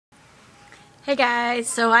Hey guys,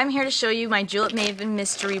 so I'm here to show you my Julep Maven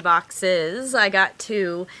Mystery boxes. I got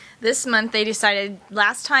two. This month they decided,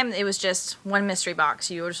 last time it was just one mystery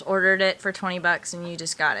box. You just ordered it for 20 bucks and you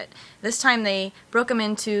just got it. This time they broke them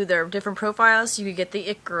into their different profiles so you could get the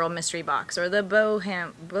It Girl mystery box or the Beau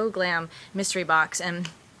Glam mystery box, and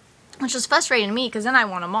which was frustrating to me because then I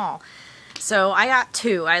want them all. So I got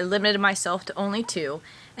two. I limited myself to only two.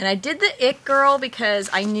 And I did the It Girl because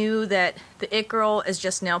I knew that the It Girl is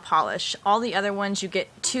just nail polish. All the other ones you get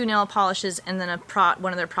two nail polishes and then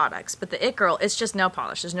one of their products. But the It Girl, it's just nail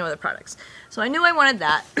polish. There's no other products. So I knew I wanted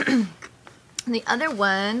that. The other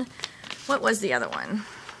one, what was the other one?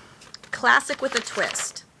 Classic with a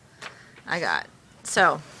Twist. I got.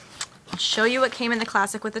 So I'll show you what came in the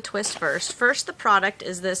Classic with a Twist first. First, the product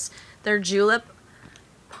is this, their Julep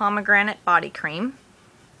Pomegranate Body Cream.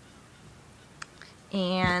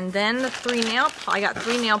 And then I got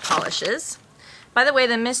three nail polishes. By the way,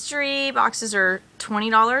 the mystery boxes are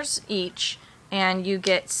 $20 each, and you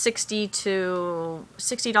get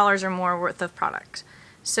 $60 or more worth of product.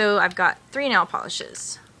 So I've got three nail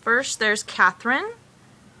polishes. First, there's Catherine,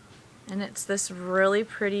 and it's this really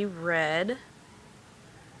pretty red.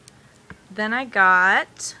 Then I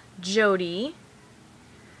got Jody,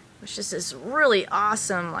 which is this really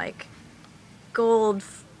awesome, like, gold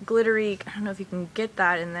glittery, I don't know if you can get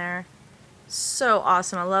that in there. So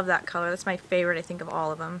awesome. I love that color. That's my favorite, I think, of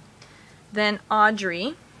all of them. Then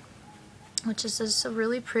Audrey, which is just a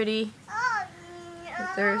really pretty,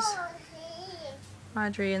 there's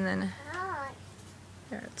Audrey, and then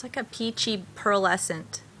there, it's like a peachy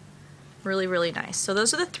pearlescent. Really, really nice. So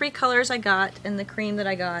those are the three colors I got and the cream that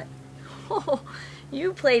I got. Oh,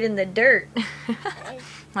 you played in the dirt.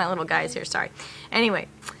 My little guy's here, sorry. Anyway,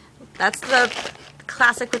 that's the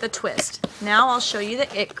Classic with a Twist. Now I'll show you the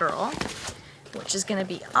It Girl, which is going to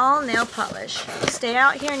be all nail polish. Stay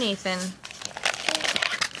out here, Nathan.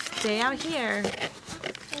 Stay out here.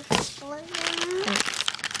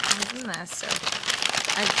 And this. So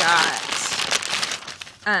I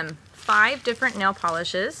got 5 different nail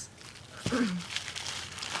polishes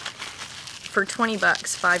for 20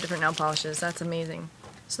 bucks. 5 different nail polishes. That's amazing.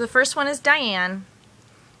 So the first one is Diane,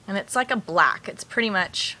 and it's like a black. It's pretty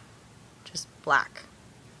much just black.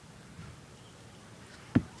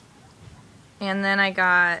 And then I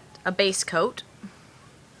got a base coat,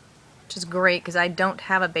 which is great because I don't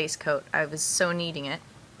have a base coat. I was so needing it.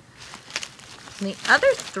 And the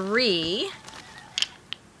other 3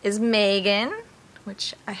 is Megan,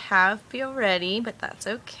 which I have already, but that's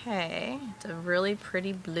okay. It's a really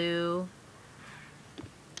pretty blue.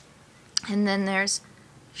 And then there's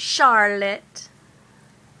Charlotte,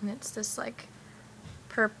 and it's this like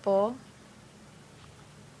purple.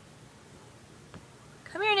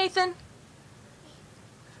 Come here, Nathan.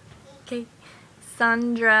 Okay,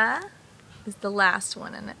 Sandra is the last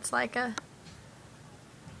one, and it's like a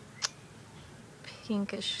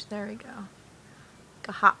pinkish, there we go, like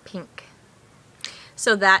a hot pink.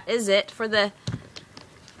 So that is it for the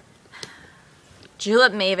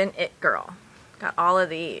Julep Maven It Girl. Got all of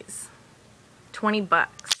these. 20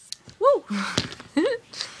 bucks. Woo!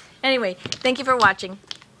 Anyway, thank you for watching.